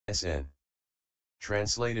SN.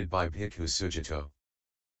 Translated by Bhikkhu Sujato.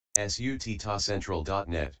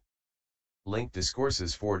 SUTTACentral.net. Link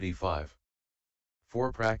Discourses 45.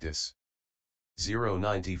 4 Practice.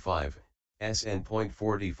 095,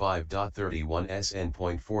 SN.45.31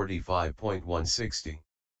 SN.45.160.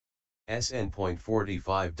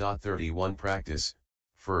 SN.45.31 Practice,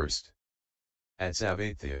 first. At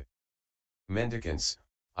Savatthi. Mendicants,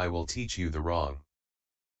 I will teach you the wrong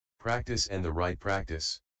practice and the right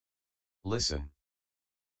practice. Listen.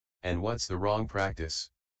 And what's the wrong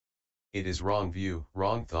practice? It is wrong view,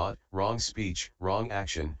 wrong thought, wrong speech, wrong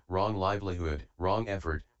action, wrong livelihood, wrong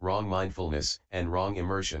effort, wrong mindfulness, and wrong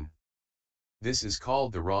immersion. This is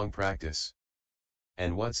called the wrong practice.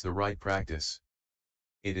 And what's the right practice?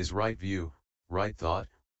 It is right view, right thought,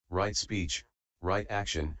 right speech, right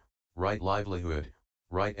action, right livelihood,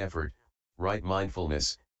 right effort, right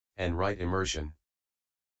mindfulness, and right immersion.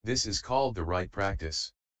 This is called the right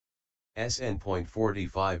practice.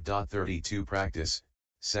 SN.45.32 Practice,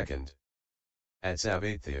 second. At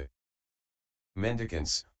Savatthi.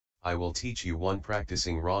 Mendicants, I will teach you one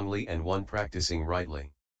practicing wrongly and one practicing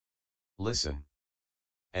rightly. Listen.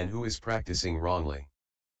 And who is practicing wrongly?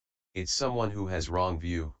 It's someone who has wrong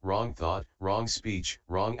view, wrong thought, wrong speech,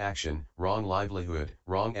 wrong action, wrong livelihood,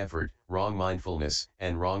 wrong effort, wrong mindfulness,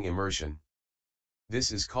 and wrong immersion.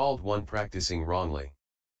 This is called one practicing wrongly.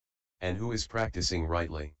 And who is practicing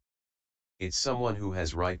rightly? It's someone who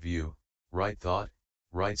has right view, right thought,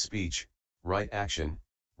 right speech, right action,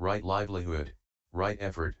 right livelihood, right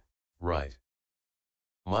effort, right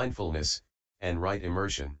mindfulness, and right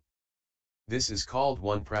immersion. This is called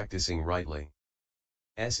one practicing rightly.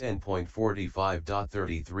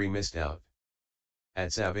 SN.45.33 Missed out. At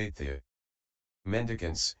Savatthi.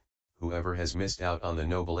 Mendicants, whoever has missed out on the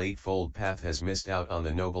Noble Eightfold Path has missed out on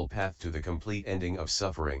the noble path to the complete ending of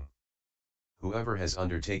suffering. Whoever has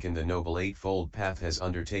undertaken the Noble Eightfold Path has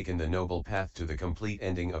undertaken the noble path to the complete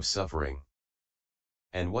ending of suffering.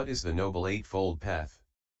 And what is the Noble Eightfold Path?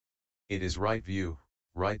 It is right view,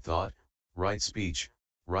 right thought, right speech,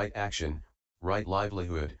 right action, right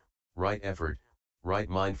livelihood, right effort, right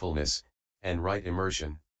mindfulness, and right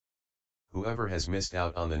immersion. Whoever has missed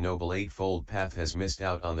out on the Noble Eightfold Path has missed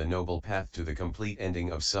out on the noble path to the complete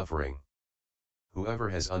ending of suffering. Whoever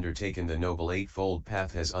has undertaken the Noble Eightfold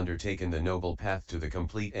Path has undertaken the noble path to the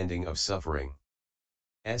complete ending of suffering.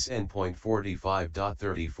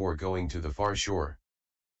 SN.45.34 Going to the far shore.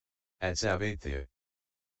 At Savatthi.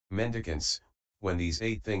 Mendicants, when these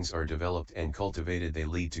 8 things are developed and cultivated they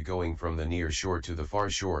lead to going from the near shore to the far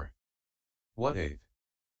shore. What 8?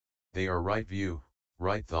 They are right view,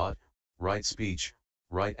 right thought, right speech,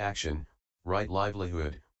 right action, right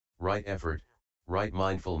livelihood, right effort, right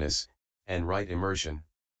mindfulness, and right immersion.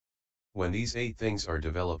 When these 8 things are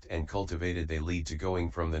developed and cultivated they lead to going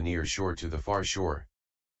from the near shore to the far shore.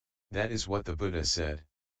 That is what the Buddha said.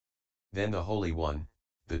 Then the Holy One,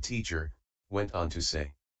 the teacher, went on to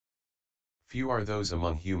say, few are those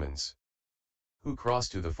among humans who cross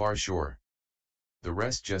to the far shore. The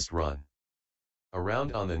rest just run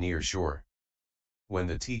around on the near shore. When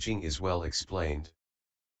the teaching is well explained,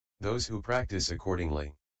 those who practice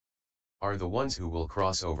accordingly are the ones who will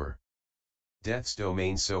cross over death's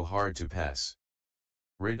domain so hard to pass,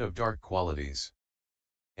 rid of dark qualities.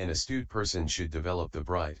 An astute person should develop the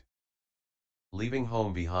bright, leaving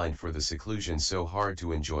home behind for the seclusion so hard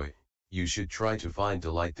to enjoy. You should try to find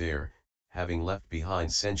delight there, having left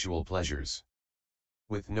behind sensual pleasures.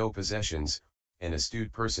 With no possessions, an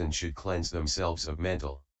astute person should cleanse themselves of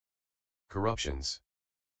mental corruptions.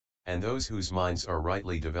 And those whose minds are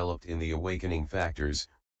rightly developed in the awakening factors,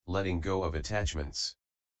 letting go of attachments.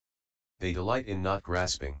 They delight in not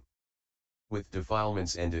grasping. With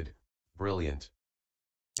defilements ended, brilliant.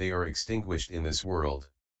 They are extinguished in this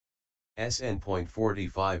world.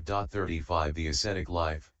 SN.45.35 The ascetic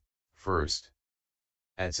life, first.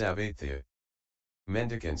 At Savatthi.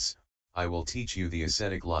 Mendicants, I will teach you the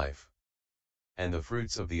ascetic life. And the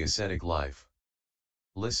fruits of the ascetic life.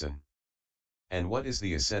 Listen. And what is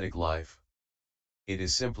the ascetic life? It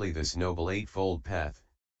is simply this Noble Eightfold Path,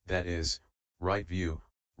 that is, right view,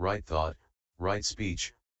 right thought, right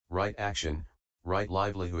speech, right action, right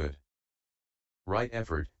livelihood, right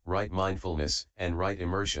effort, right mindfulness, and right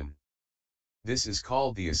immersion. This is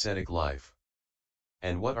called the ascetic life.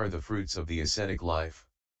 And what are the fruits of the ascetic life?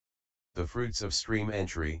 The fruits of stream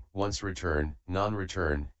entry, once return,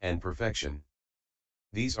 non-return, and perfection.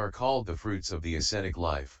 These are called the fruits of the ascetic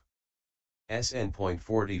life.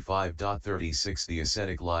 SN.45.36 The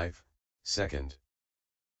ascetic life, second.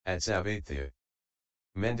 At Savatthi.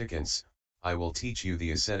 Mendicants, I will teach you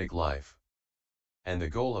the ascetic life. And the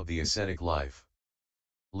goal of the ascetic life.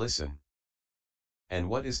 Listen. And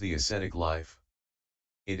what is the ascetic life?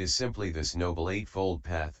 It is simply this noble eightfold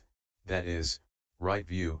path, that is, right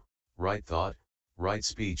view, right thought, right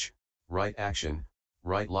speech, right action,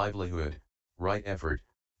 right livelihood, right effort,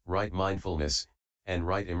 right mindfulness, and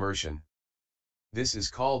right immersion. This is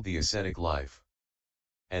called the ascetic life.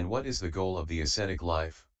 And what is the goal of the ascetic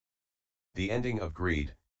life? The ending of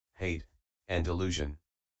greed, hate, and delusion.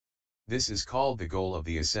 This is called the goal of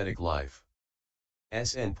the ascetic life.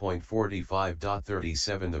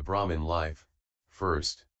 SN.45.37 The Brahmin life,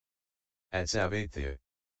 first. At Savatthi.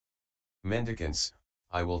 Mendicants,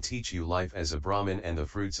 I will teach you life as a Brahmin and the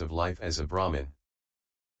fruits of life as a Brahmin.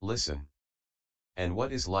 Listen. And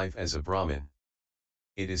what is life as a Brahmin?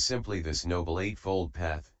 It is simply this noble eightfold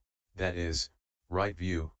path, that is, right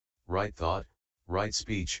view, right thought, right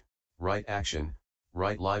speech, right action,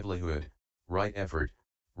 right livelihood, right effort,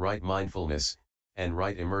 right mindfulness, and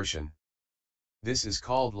right immersion. This is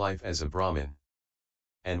called life as a Brahmin.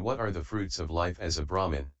 And what are the fruits of life as a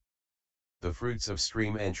Brahmin? The fruits of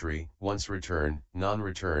stream entry, once return,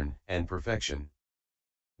 non-return, and perfection.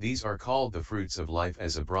 These are called the fruits of life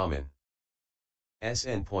as a Brahmin.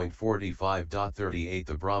 SN.45.38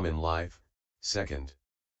 The Brahmin life, second.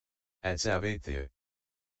 At Savatthi.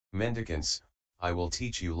 Mendicants, I will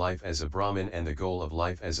teach you life as a Brahmin and the goal of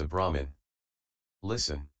life as a Brahmin.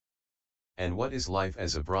 Listen. And what is life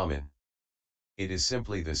as a Brahmin? It is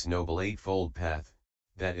simply this noble eightfold path,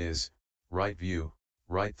 that is, right view,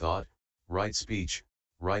 right thought, right speech,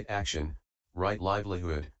 right action, right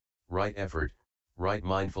livelihood, right effort, right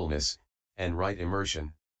mindfulness, and right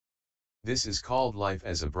immersion. This is called life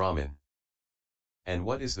as a Brahmin. And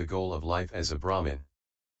what is the goal of life as a Brahmin?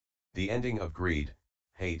 The ending of greed,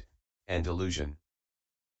 hate, and delusion.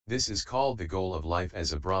 This is called the goal of life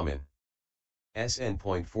as a Brahmin.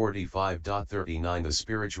 SN.45.39 The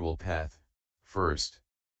spiritual path, first.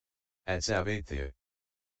 At Savatthi.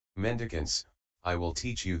 Mendicants, I will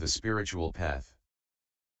teach you the spiritual path.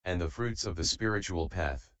 And the fruits of the spiritual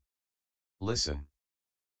path. Listen.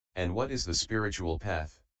 And what is the spiritual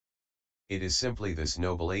path? It is simply this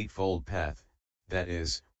noble eightfold path, that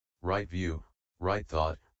is, right view, right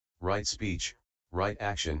thought, right speech, right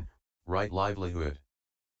action, right livelihood,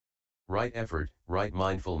 right effort, right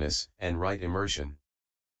mindfulness, and right immersion.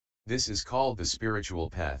 This is called the spiritual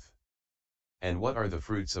path. And what are the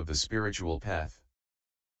fruits of the spiritual path?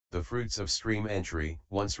 The fruits of stream entry,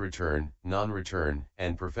 once return, non-return,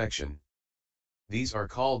 and perfection. These are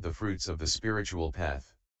called the fruits of the spiritual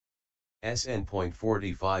path.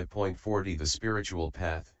 SN.45.40 The spiritual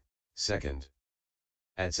path, second.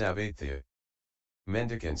 At Savatthi.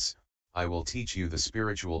 Mendicants, I will teach you the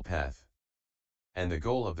spiritual path. And the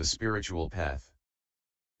goal of the spiritual path.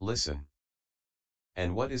 Listen.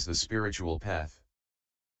 And what is the spiritual path?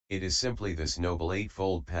 It is simply this noble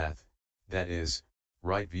eightfold path, that is,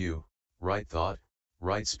 right view, right thought,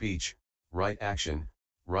 right speech, right action,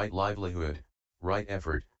 right livelihood, right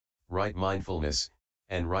effort, right mindfulness,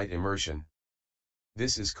 and right immersion.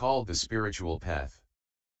 This is called the spiritual path.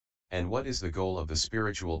 And what is the goal of the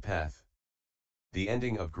spiritual path? The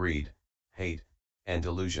ending of greed, hate, and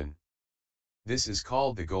delusion. This is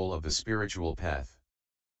called the goal of the spiritual path.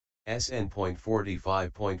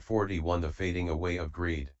 SN.45.41 The fading away of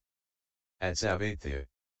greed. At Savatthi.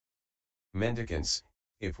 Mendicants,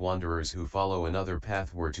 if wanderers who follow another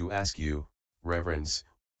path were to ask you, Reverends,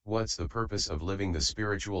 what's the purpose of living the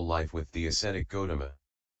spiritual life with the ascetic Gautama?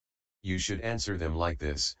 You should answer them like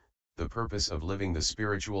this: the purpose of living the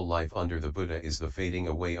spiritual life under the Buddha is the fading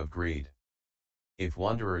away of greed. If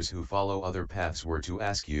wanderers who follow other paths were to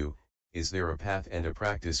ask you, is there a path and a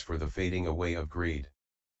practice for the fading away of greed?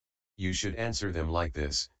 You should answer them like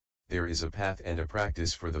this: there is a path and a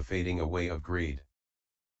practice for the fading away of greed.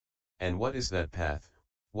 And what is that path,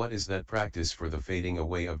 what is that practice for the fading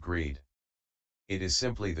away of greed? It is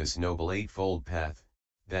simply this noble eightfold path,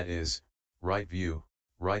 that is, right view,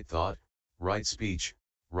 right thought, right speech,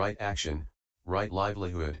 right action, right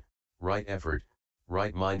livelihood, right effort,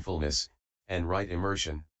 right mindfulness, and right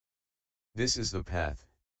immersion. This is the path,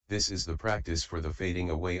 this is the practice for the fading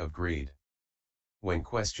away of greed. When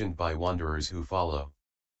questioned by wanderers who follow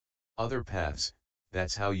other paths,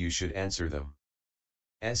 that's how you should answer them.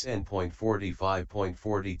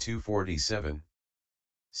 SN.45.42-47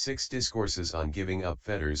 6 Discourses on Giving Up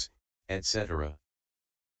Fetters, etc.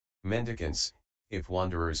 Mendicants, if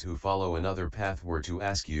wanderers who follow another path were to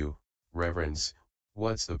ask you, Reverends,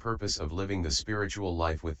 what's the purpose of living the spiritual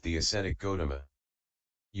life with the ascetic Gautama?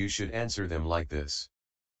 You should answer them like this: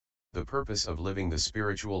 the purpose of living the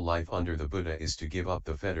spiritual life under the Buddha is to give up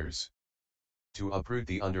the fetters, to uproot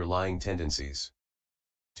the underlying tendencies,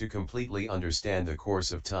 To completely understand the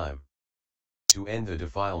course of time. To end the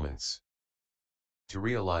defilements. To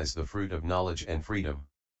realize the fruit of knowledge and freedom.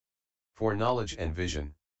 For knowledge and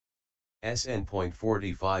vision.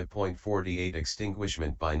 SN.45.48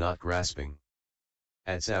 Extinguishment by not grasping.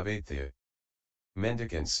 At Savatthi.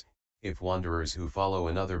 Mendicants, if wanderers who follow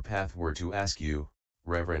another path were to ask you,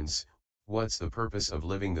 Reverends, what's the purpose of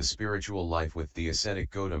living the spiritual life with the ascetic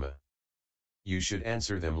Gautama? You should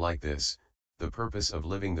answer them like this: the purpose of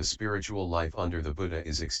living the spiritual life under the Buddha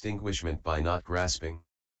is extinguishment by not grasping.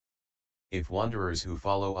 If wanderers who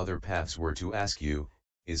follow other paths were to ask you,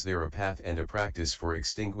 is there a path and a practice for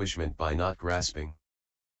extinguishment by not grasping?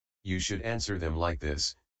 You should answer them like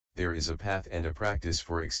this: there is a path and a practice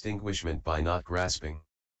for extinguishment by not grasping.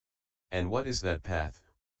 And what is that path,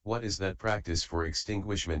 what is that practice for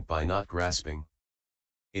extinguishment by not grasping?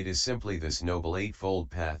 It is simply this Noble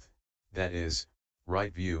Eightfold Path, that is,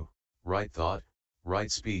 right view, right thought,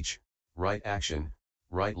 right speech, right action,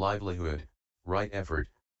 right livelihood, right effort,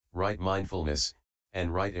 right mindfulness,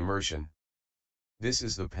 and right immersion. This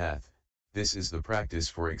is the path, this is the practice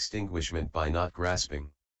for extinguishment by not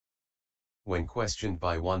grasping. When questioned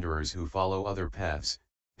by wanderers who follow other paths,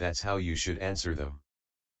 that's how you should answer them.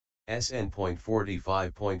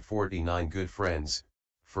 SN.45.49 Good friends,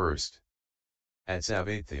 first. At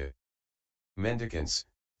Savatthi. Mendicants,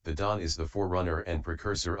 the dawn is the forerunner and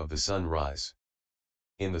precursor of the sunrise.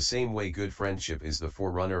 In the same way good friendship is the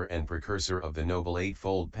forerunner and precursor of the Noble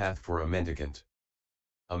Eightfold Path for a mendicant.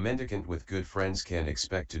 A mendicant with good friends can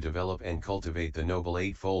expect to develop and cultivate the Noble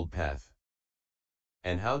Eightfold Path.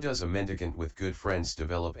 And how does a mendicant with good friends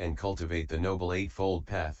develop and cultivate the Noble Eightfold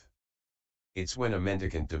Path? It's when a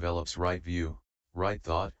mendicant develops right view, right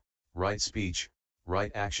thought, right speech,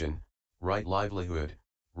 right action, right livelihood,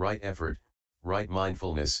 right effort, right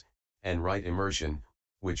mindfulness, and right immersion,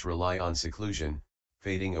 which rely on seclusion,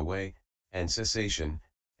 fading away, and cessation,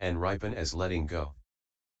 and ripen as letting go.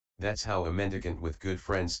 That's how a mendicant with good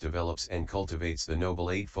friends develops and cultivates the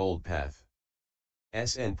Noble Eightfold Path.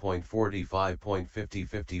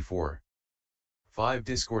 SN.45.50-54. 5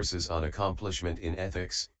 Discourses on Accomplishment in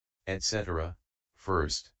Ethics, etc.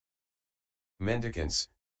 First. Mendicants,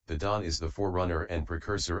 the dawn is the forerunner and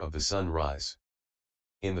precursor of the sunrise.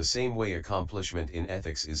 In the same way accomplishment in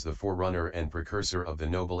ethics is the forerunner and precursor of the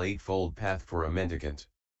Noble Eightfold Path for a mendicant.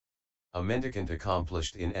 A mendicant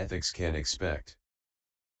accomplished in ethics can expect.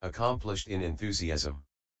 Accomplished in enthusiasm.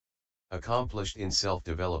 Accomplished in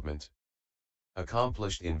self-development.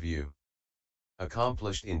 Accomplished in view.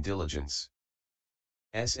 Accomplished in diligence.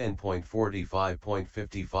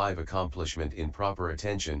 SN.45.55 Accomplishment in proper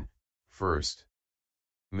attention, first.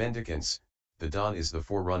 Mendicants, the dawn is the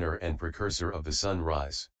forerunner and precursor of the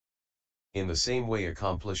sunrise. In the same way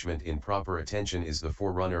accomplishment in proper attention is the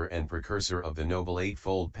forerunner and precursor of the Noble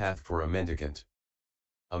Eightfold Path for a mendicant.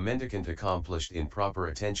 A mendicant accomplished in proper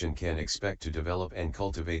attention can expect to develop and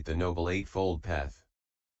cultivate the Noble Eightfold Path.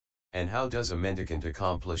 And how does a mendicant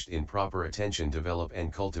accomplished in proper attention develop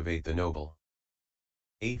and cultivate the Noble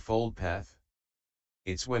Eightfold Path?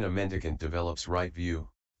 It's when a mendicant develops right view,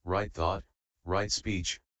 right thought, right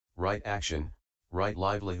speech, right action, right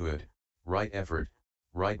livelihood, right effort,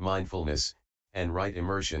 right mindfulness, and right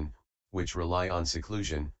immersion, which rely on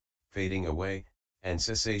seclusion, fading away, and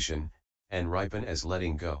cessation, and ripen as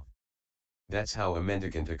letting go. That's how a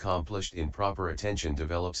mendicant accomplished in proper attention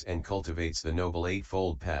develops and cultivates the Noble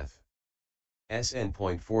Eightfold Path.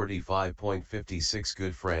 SN.45.56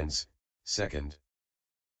 Good friends, second.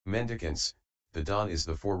 Mendicants, the dawn is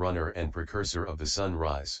the forerunner and precursor of the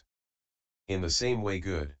sunrise. In the same way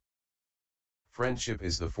good friendship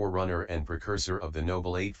is the forerunner and precursor of the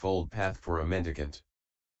Noble Eightfold Path for a mendicant.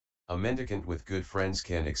 A mendicant with good friends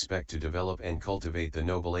can expect to develop and cultivate the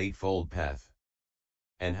Noble Eightfold Path.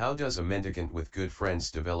 And how does a mendicant with good friends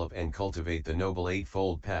develop and cultivate the Noble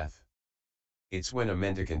Eightfold Path? It's when a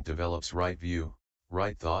mendicant develops right view,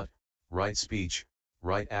 right thought, right speech,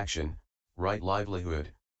 right action, right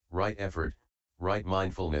livelihood, right effort, right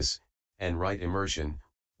mindfulness, and right immersion,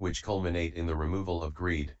 which culminate in the removal of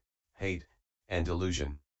greed, hate, and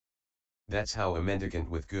delusion. That's how a mendicant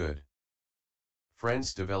with good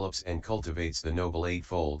friends develops and cultivates the Noble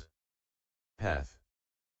Eightfold Path.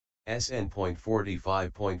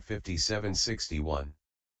 SN.45.57-61.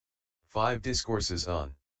 5 Discourses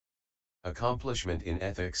on Accomplishment in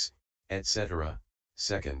Ethics, etc.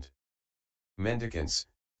 Second. Mendicants,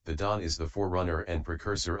 the dawn is the forerunner and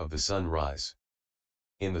precursor of the sunrise.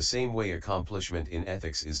 In the same way accomplishment in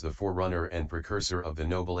ethics is the forerunner and precursor of the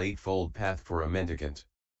Noble Eightfold Path for a mendicant.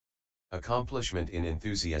 Accomplishment in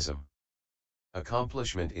enthusiasm.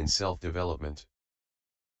 Accomplishment in self-development.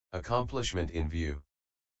 Accomplishment in view.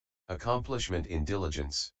 Accomplishment in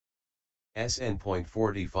diligence.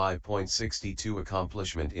 SN.45.62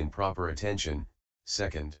 Accomplishment in proper attention,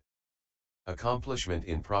 second. Accomplishment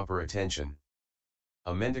in proper attention.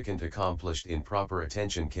 A mendicant accomplished in proper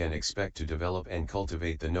attention can expect to develop and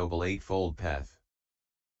cultivate the Noble Eightfold Path.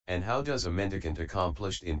 And how does a mendicant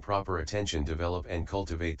accomplished in proper attention develop and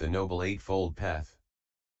cultivate the Noble Eightfold Path?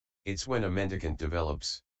 It's when a mendicant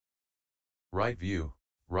develops right view,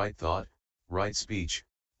 right thought, right speech,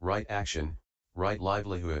 right action, right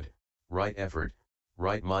livelihood, right effort,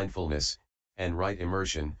 right mindfulness, and right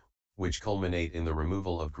immersion, which culminate in the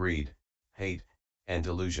removal of greed, hate, and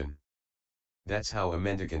delusion. That's how a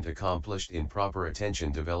mendicant accomplished in proper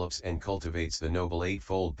attention develops and cultivates the Noble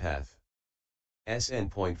Eightfold Path.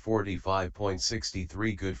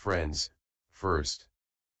 SN.45.63 Good friends, first.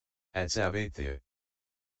 At Savatthi.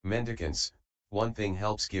 Mendicants, one thing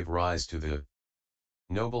helps give rise to the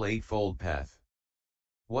Noble Eightfold Path.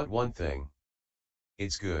 What one thing?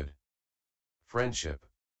 It's good friendship.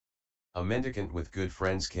 A mendicant with good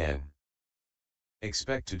friends can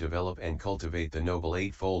expect to develop and cultivate the Noble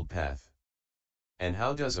Eightfold Path. And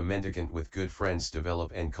how does a mendicant with good friends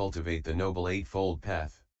develop and cultivate the Noble Eightfold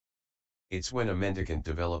Path? It's when a mendicant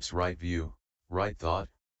develops right view, right thought,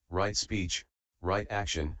 right speech, right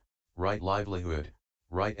action, right livelihood,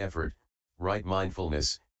 right effort, right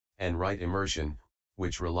mindfulness, and right immersion,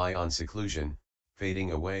 which rely on seclusion,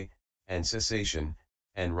 fading away, and cessation,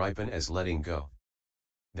 and ripen as letting go.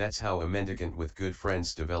 That's how a mendicant with good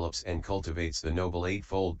friends develops and cultivates the Noble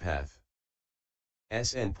Eightfold Path.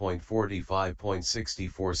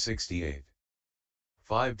 SN.45.64-68.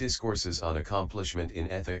 5 Discourses on Accomplishment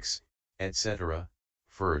in Ethics, etc.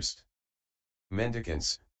 First.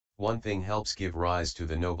 Mendicants, one thing helps give rise to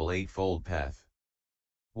the Noble Eightfold Path.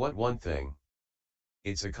 What one thing?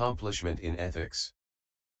 It's accomplishment in ethics.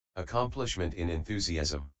 Accomplishment in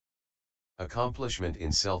enthusiasm. Accomplishment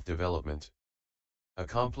in self-development.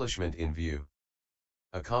 Accomplishment in view.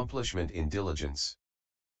 Accomplishment in diligence.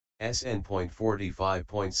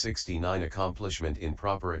 SN.45.69 Accomplishment in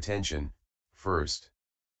proper attention, first.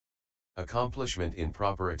 Accomplishment in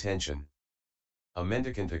proper attention. A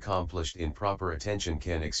mendicant accomplished in proper attention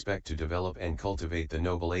can expect to develop and cultivate the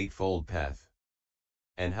Noble Eightfold Path.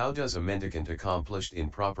 And how does a mendicant accomplished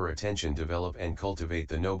in proper attention develop and cultivate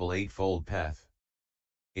the Noble Eightfold Path?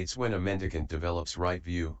 It's when a mendicant develops right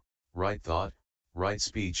view, right thought, right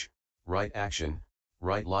speech, right action,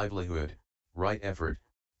 right livelihood, right effort,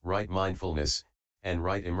 right mindfulness, and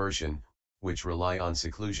right immersion, which rely on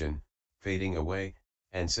seclusion, fading away,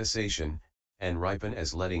 and cessation, and ripen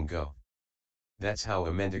as letting go. That's how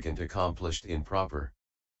a mendicant accomplished in proper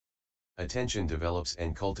attention develops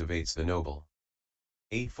and cultivates the Noble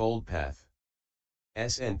Eightfold Path.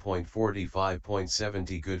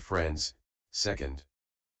 SN.45.70 Good friends, second.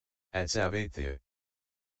 At Savatthi.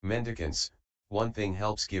 Mendicants, one thing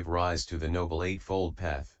helps give rise to the Noble Eightfold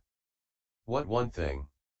Path. What one thing?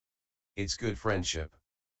 It's good friendship.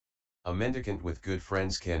 A mendicant with good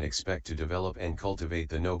friends can expect to develop and cultivate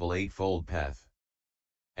the Noble Eightfold Path.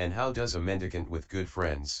 And how does a mendicant with good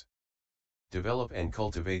friends develop and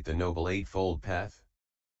cultivate the Noble Eightfold Path?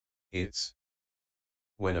 It's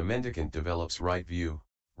when a mendicant develops right view,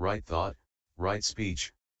 right thought, right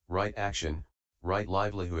speech, right action, right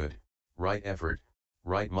livelihood, right effort,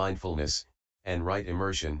 right mindfulness, and right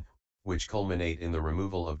immersion, which culminate in the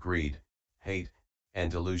removal of greed, hate,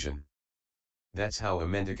 and delusion. That's how a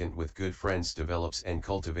mendicant with good friends develops and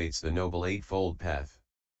cultivates the Noble Eightfold Path.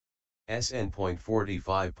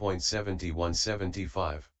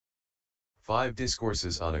 SN.45.71-75. 5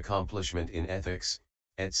 Discourses on Accomplishment in Ethics,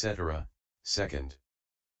 etc., second.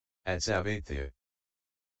 At Savatthi.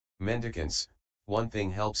 Mendicants, one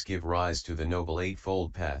thing helps give rise to the Noble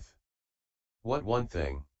Eightfold Path. What one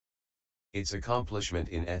thing? It's accomplishment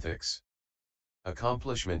in ethics.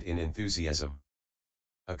 Accomplishment in enthusiasm.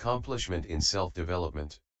 Accomplishment in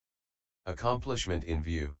self-development. Accomplishment in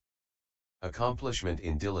view. Accomplishment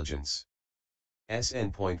in diligence.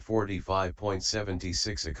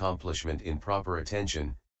 SN.45.76 Accomplishment in proper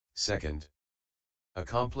attention, second.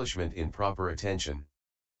 Accomplishment in proper attention.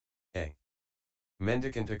 A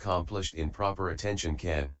mendicant accomplished in proper attention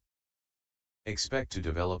can expect to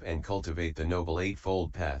develop and cultivate the Noble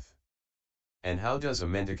Eightfold Path. And how does a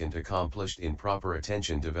mendicant accomplished in proper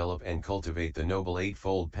attention develop and cultivate the Noble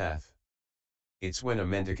Eightfold Path? It's when a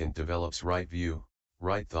mendicant develops right view,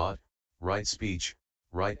 right thought, right speech,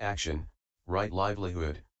 right action, right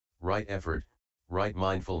livelihood, right effort, right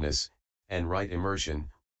mindfulness, and right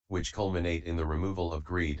immersion, which culminate in the removal of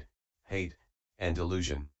greed, hate, and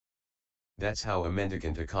delusion. That's how a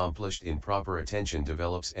mendicant accomplished in proper attention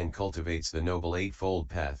develops and cultivates the Noble Eightfold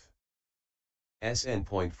Path.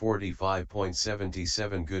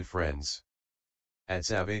 SN.45.77 Good friends. At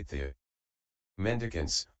Savatthi.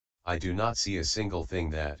 Mendicants, I do not see a single thing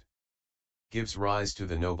that gives rise to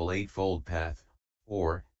the Noble Eightfold Path,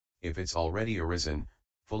 or, if it's already arisen,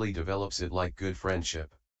 fully develops it like good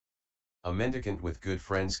friendship. A mendicant with good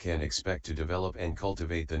friends can expect to develop and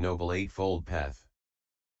cultivate the Noble Eightfold Path.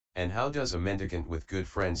 And how does a mendicant with good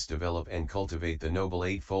friends develop and cultivate the Noble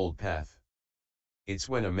Eightfold Path? It's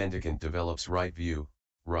when a mendicant develops right view,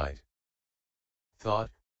 right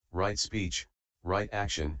thought, right speech, right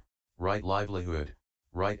action, right livelihood,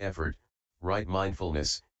 right effort, right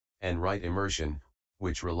mindfulness, and right immersion,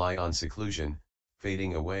 which rely on seclusion,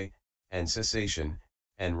 fading away, and cessation,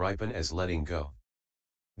 and ripen as letting go.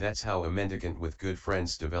 That's how a mendicant with good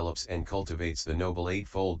friends develops and cultivates the Noble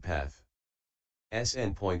Eightfold Path.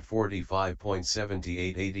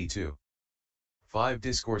 SN.45.78-82. 5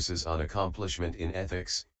 Discourses on Accomplishment in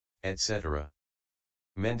Ethics, etc.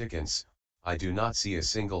 Mendicants, I do not see a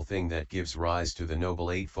single thing that gives rise to the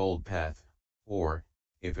Noble Eightfold Path, or,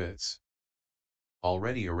 if it's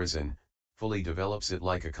already arisen, fully develops it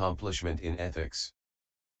like accomplishment in ethics.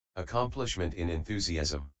 Accomplishment in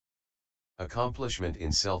enthusiasm. Accomplishment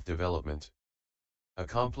in self-development.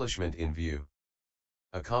 Accomplishment in view.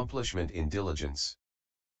 Accomplishment in diligence.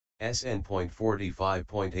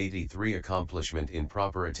 SN.45.83 Accomplishment in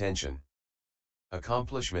proper attention.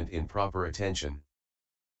 Accomplishment in proper attention.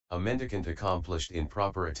 A mendicant accomplished in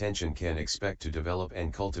proper attention can expect to develop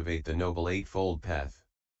and cultivate the Noble Eightfold Path.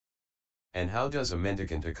 And how does a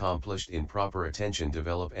mendicant accomplished in proper attention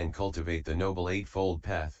develop and cultivate the Noble Eightfold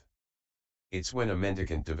Path? It's when a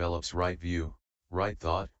mendicant develops right view, right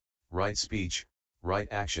thought, right speech, right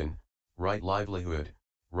action, right livelihood,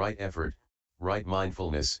 right effort, right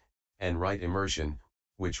mindfulness, and right immersion,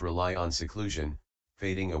 which rely on seclusion,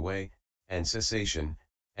 fading away, and cessation,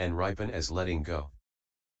 and ripen as letting go.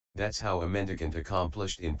 That's how a mendicant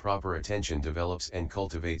accomplished in proper attention develops and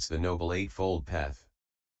cultivates the Noble Eightfold Path.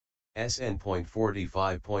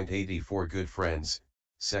 SN.45.84 Good friends,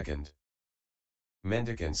 second.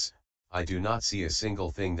 Mendicants, I do not see a single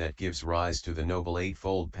thing that gives rise to the Noble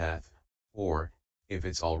Eightfold Path, or, if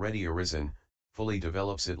it's already arisen, fully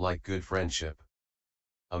develops it like good friendship.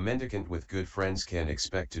 A mendicant with good friends can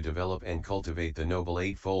expect to develop and cultivate the Noble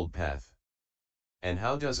Eightfold Path. And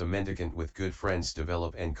how does a mendicant with good friends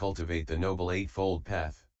develop and cultivate the Noble Eightfold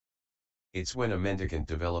Path? It's when a mendicant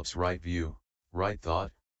develops right view, right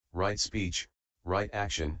thought, right speech, right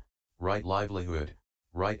action, right livelihood,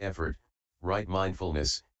 right effort, right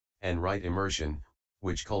mindfulness, and right immersion,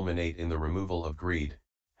 which culminate in the removal of greed,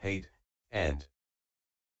 hate, and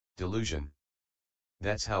delusion.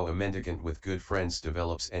 That's how a mendicant with good friends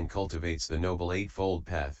develops and cultivates the Noble Eightfold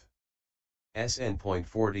Path.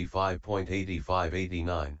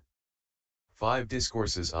 SN.45.85-89. 5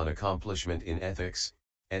 Discourses on Accomplishment in Ethics,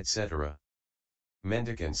 etc.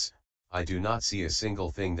 Mendicants, I do not see a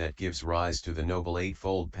single thing that gives rise to the Noble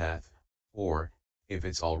Eightfold Path, or, if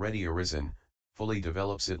it's already arisen, fully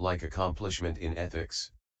develops it like accomplishment in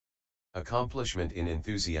ethics. Accomplishment in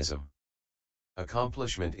enthusiasm.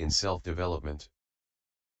 Accomplishment in self-development.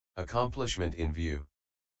 Accomplishment in view.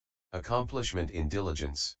 Accomplishment in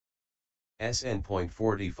diligence.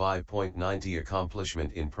 SN.45.90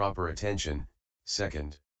 Accomplishment in proper attention,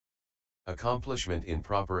 second. Accomplishment in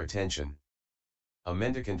proper attention. A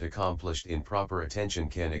mendicant accomplished in proper attention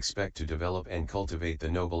can expect to develop and cultivate the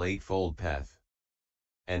Noble Eightfold Path.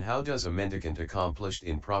 And how does a mendicant accomplished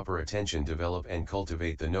in proper attention develop and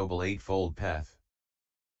cultivate the Noble Eightfold Path?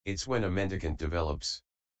 It's when a mendicant develops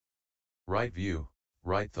right view,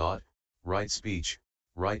 right thought, right speech,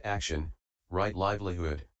 right action, right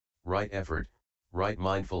livelihood, right effort, right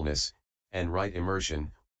mindfulness, and right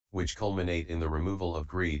immersion, which culminate in the removal of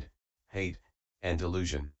greed, hate, and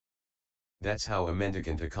delusion. That's how a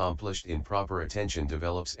mendicant accomplished in proper attention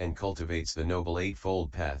develops and cultivates the Noble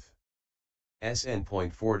Eightfold Path.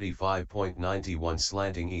 SN.45.91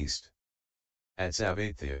 Slanting East. At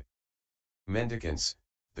Savatthi. Mendicants,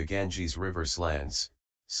 the Ganges River slants,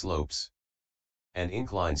 slopes, and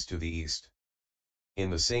inclines to the east. In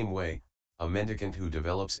the same way, a mendicant who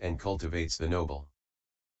develops and cultivates the Noble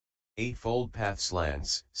Eightfold Path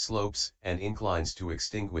slants, slopes, and inclines to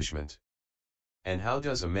extinguishment. And how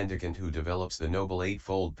does a mendicant who develops the Noble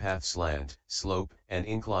Eightfold Path slant, slope, and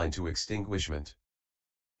incline to extinguishment?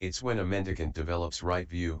 It's when a mendicant develops right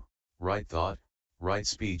view, right thought, right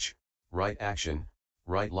speech, right action,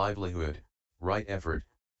 right livelihood, right effort,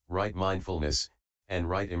 right mindfulness, and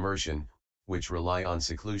right immersion, which rely on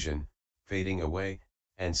seclusion, fading away,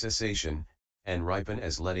 and cessation, and ripen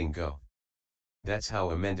as letting go. That's how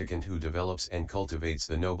a mendicant who develops and cultivates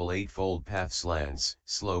the Noble Eightfold Path slants,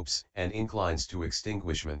 slopes, and inclines to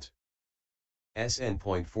extinguishment.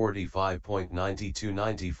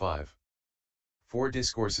 SN.45.92-95. 4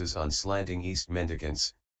 Discourses on Slanting East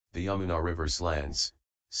Mendicants, the Yamuna River slants,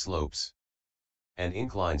 slopes, and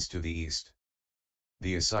inclines to the east.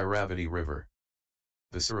 The Asairavati River,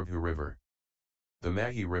 the Sarabhu River, the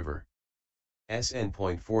Mahi River.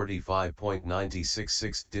 SN.45.96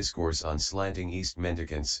 Sixth Discourse on Slanting East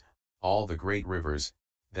Mendicants, all the great rivers,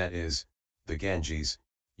 that is, the Ganges,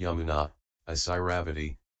 Yamuna,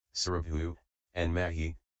 Asairavati, Sarabhu, and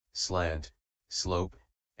Mahi, slant, slope,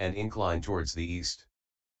 and incline towards the east.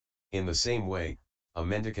 In the same way, a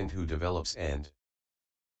mendicant who develops and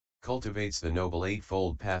cultivates the Noble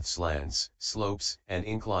Eightfold Path slants, slopes, and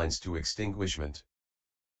inclines to extinguishment.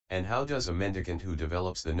 And how does a mendicant who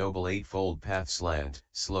develops the Noble Eightfold Path slant,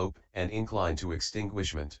 slope, and incline to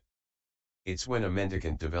extinguishment? It's when a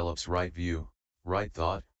mendicant develops right view, right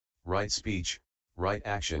thought, right speech, right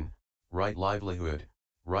action, right livelihood,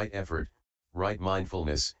 right effort, right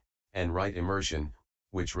mindfulness, and right immersion,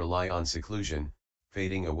 which rely on seclusion,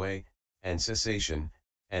 fading away, and cessation,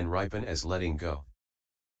 and ripen as letting go.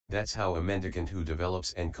 That's how a mendicant who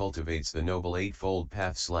develops and cultivates the Noble Eightfold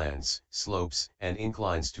Path slants, slopes, and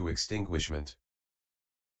inclines to extinguishment.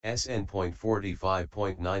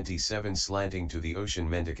 SN.45.97 Slanting to the Ocean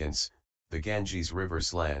Mendicants, the Ganges River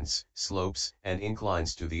slants, slopes, and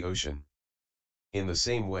inclines to the ocean. In the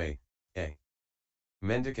same way, a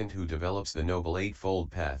mendicant who develops the Noble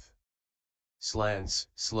Eightfold Path slants,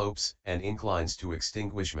 slopes, and inclines to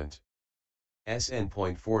extinguishment.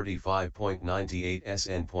 SN.45.98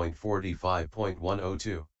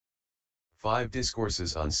 SN.45.102. 5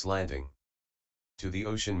 Discourses on Slanting to the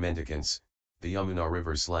Ocean Mendicants, the Yamuna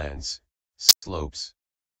River slants, slopes,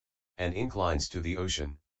 and inclines to the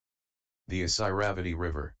ocean. The Asairavati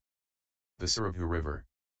River, the Sarabhu River,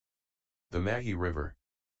 the Mahi River,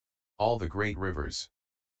 all the great rivers.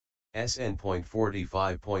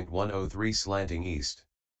 SN.45.103 Slanting East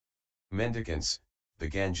Mendicants, the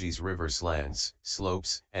Ganges River slants,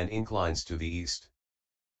 slopes, and inclines to the east.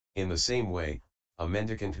 In the same way, a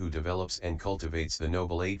mendicant who develops and cultivates the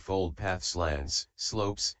Noble Eightfold Path slants,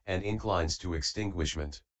 slopes, and inclines to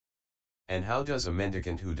extinguishment. And how does a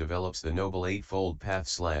mendicant who develops the Noble Eightfold Path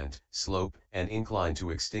slant, slope, and incline to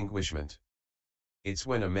extinguishment? It's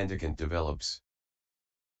when a mendicant develops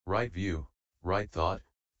right view, right thought,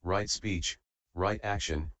 right speech, right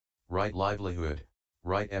action, right livelihood,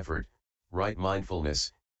 right effort, right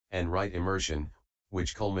mindfulness, and right immersion,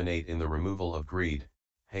 which culminate in the removal of greed,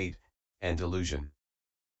 hate, and delusion.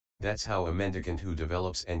 That's how a mendicant who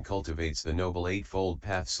develops and cultivates the Noble Eightfold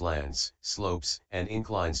Path slants, slopes, and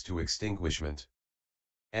inclines to extinguishment.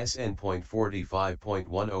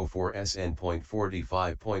 SN.45.104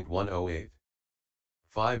 SN.45.108.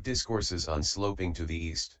 5 Discourses on Sloping to the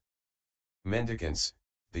East Mendicants,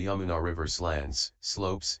 the Yamuna River slants,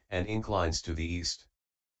 slopes, and inclines to the east.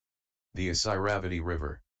 The Asairavati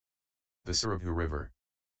River, the Sarabhu River,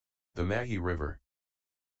 the Mahi River,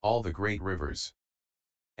 all the great rivers.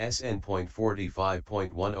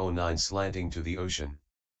 SN.45.109 Slanting to the ocean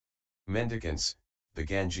Mendicants, the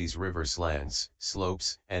Ganges River slants,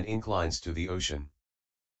 slopes, and inclines to the ocean.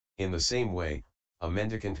 In the same way, a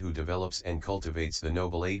mendicant who develops and cultivates the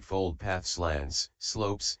Noble Eightfold Path slants,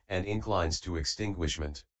 slopes, and inclines to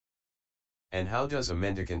extinguishment. And how does a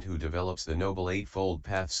mendicant who develops the Noble Eightfold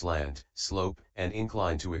Path slant, slope, and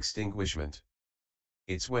incline to extinguishment?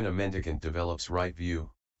 It's when a mendicant develops right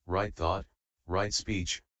view, right thought, right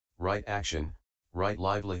speech, right action, right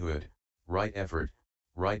livelihood, right effort,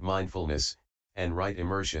 right mindfulness, and right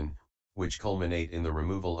immersion, which culminate in the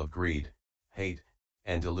removal of greed, hate,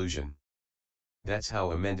 and delusion. That's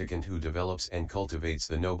how a mendicant who develops and cultivates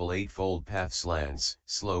the Noble Eightfold Path slants,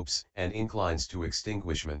 slopes, and inclines to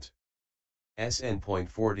extinguishment.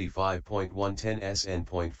 SN.45.110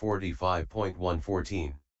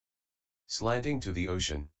 SN.45.114. Slanting to the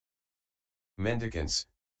ocean Mendicants,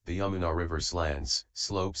 the Yamuna River slants,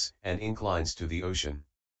 slopes, and inclines to the ocean.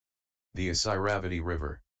 The Asairavati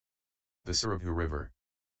River, the Sarabhu River,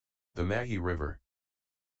 the Mahi River,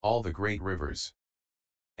 all the great rivers.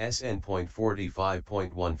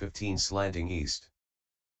 SN.45.115 Slanting east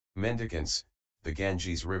Mendicants, the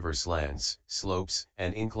Ganges River slants, slopes,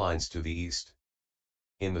 and inclines to the east.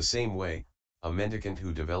 In the same way, a mendicant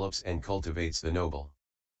who develops and cultivates the Noble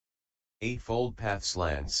Eightfold Path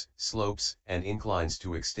slants, slopes, and inclines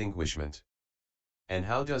to extinguishment. And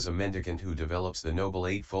how does a mendicant who develops the Noble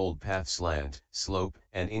Eightfold Path slant, slope,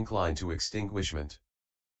 and incline to extinguishment?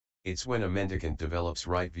 It's when a mendicant develops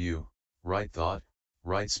right view, right thought,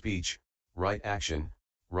 right speech, right action,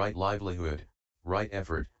 right livelihood, right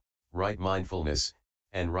effort, right mindfulness,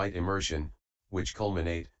 and right immersion, which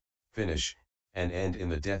culminate, finish, and end in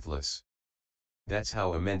the deathless. That's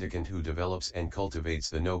how a mendicant who develops and cultivates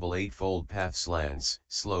the Noble Eightfold Path slants,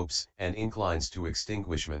 slopes, and inclines to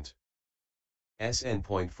extinguishment.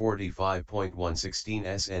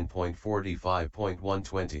 SN.45.116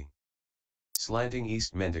 SN.45.120 Slanting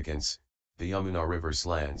East Mendicants, the Yamuna River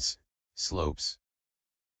slants, slopes,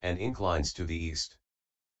 and inclines to the east.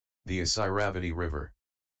 The Asairavati River,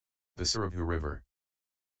 the Sarabhu River,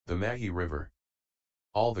 the Mahi River,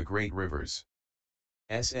 all the great rivers.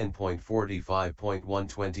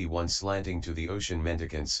 SN.45.121 Slanting to the ocean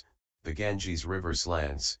mendicants, the Ganges River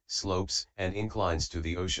slants, slopes, and inclines to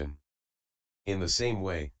the ocean. In the same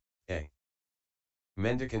way, a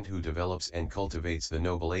mendicant who develops and cultivates the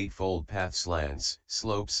Noble Eightfold Path slants,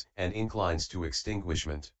 slopes, and inclines to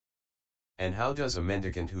extinguishment. And how does a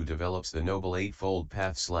mendicant who develops the Noble Eightfold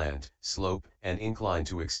Path slant, slope, and incline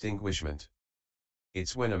to extinguishment?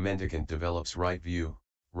 It's when a mendicant develops right view,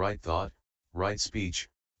 right thought, right speech,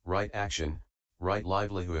 right action, right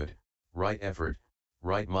livelihood, right effort,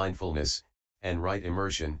 right mindfulness, and right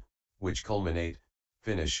immersion, which culminate,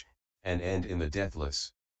 finish, and end in the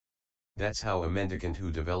deathless. That's how a mendicant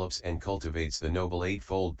who develops and cultivates the Noble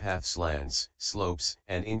Eightfold Path slants, slopes,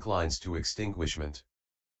 and inclines to extinguishment.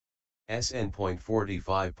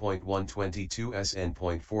 SN.45.122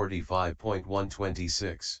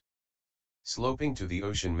 SN.45.126 Sloping to the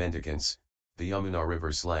ocean mendicants, the Yamuna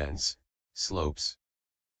River slants, slopes,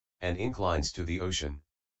 and inclines to the ocean.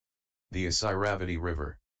 The Asairavati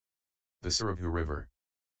River, the Sarabhu River,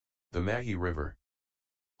 the Mahi River,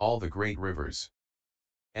 all the great rivers.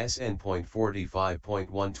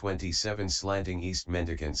 SN.45.127 Slanting East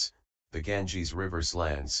Mendicants, the Ganges River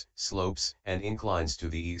slants, slopes, and inclines to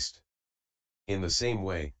the east. In the same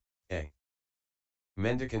way, a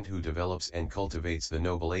mendicant who develops and cultivates the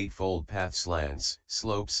Noble Eightfold Path slants,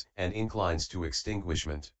 slopes, and inclines to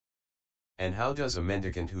extinguishment. And how does a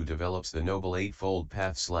mendicant who develops the Noble Eightfold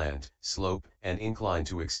Path slant, slope, and incline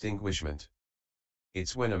to extinguishment?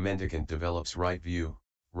 It's when a mendicant develops right view,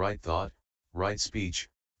 right thought, right speech,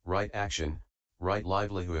 right action, right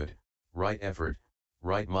livelihood, right effort,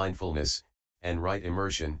 right mindfulness, and right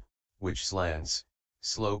immersion, which slants,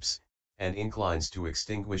 slopes, and inclines to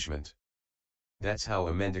extinguishment. That's how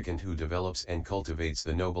a mendicant who develops and cultivates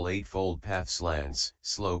the Noble Eightfold Path slants,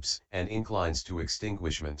 slopes, and inclines to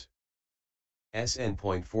extinguishment.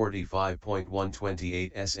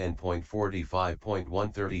 SN.45.128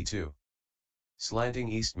 SN.45.132 Slanting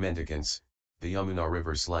East Mendicants, the Yamuna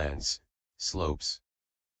River slants, slopes,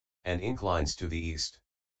 and inclines to the east.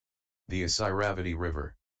 The Asairavati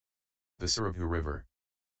River, the Sarabhu River,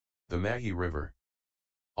 the Mahi River,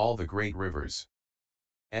 all the great rivers.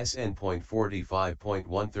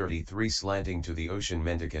 SN.45.133 Slanting to the ocean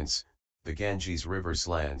mendicants, the Ganges River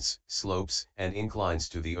slants, slopes, and inclines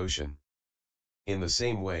to the ocean. In the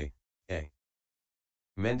same way, a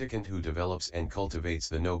mendicant who develops and cultivates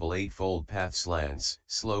the Noble Eightfold Path slants,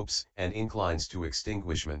 slopes, and inclines to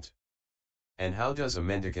extinguishment. And how does a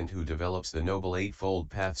mendicant who develops the Noble Eightfold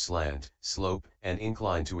Path slant, slope, and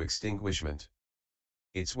incline to extinguishment?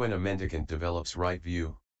 It's when a mendicant develops right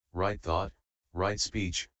view, right thought, right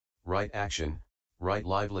speech, right action, right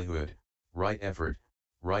livelihood, right effort,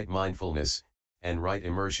 right mindfulness, and right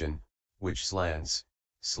immersion, which slants,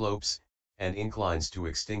 slopes, and inclines to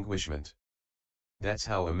extinguishment. That's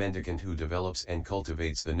how a mendicant who develops and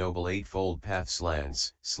cultivates the Noble Eightfold Path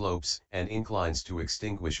slants, slopes, and inclines to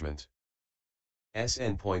extinguishment.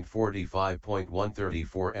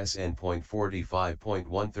 SN.45.134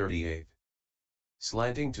 SN.45.138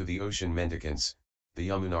 Slanting to the ocean mendicants, the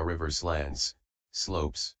Yamuna River slants,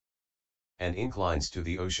 slopes, and inclines to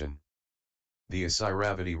the ocean. The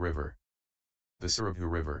Asairavati River, the Sarabhu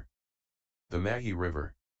River, the Mahi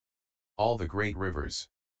River, all the great rivers.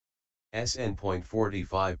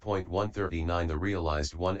 SN.45.139 The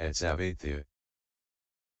realized one at Savatthi,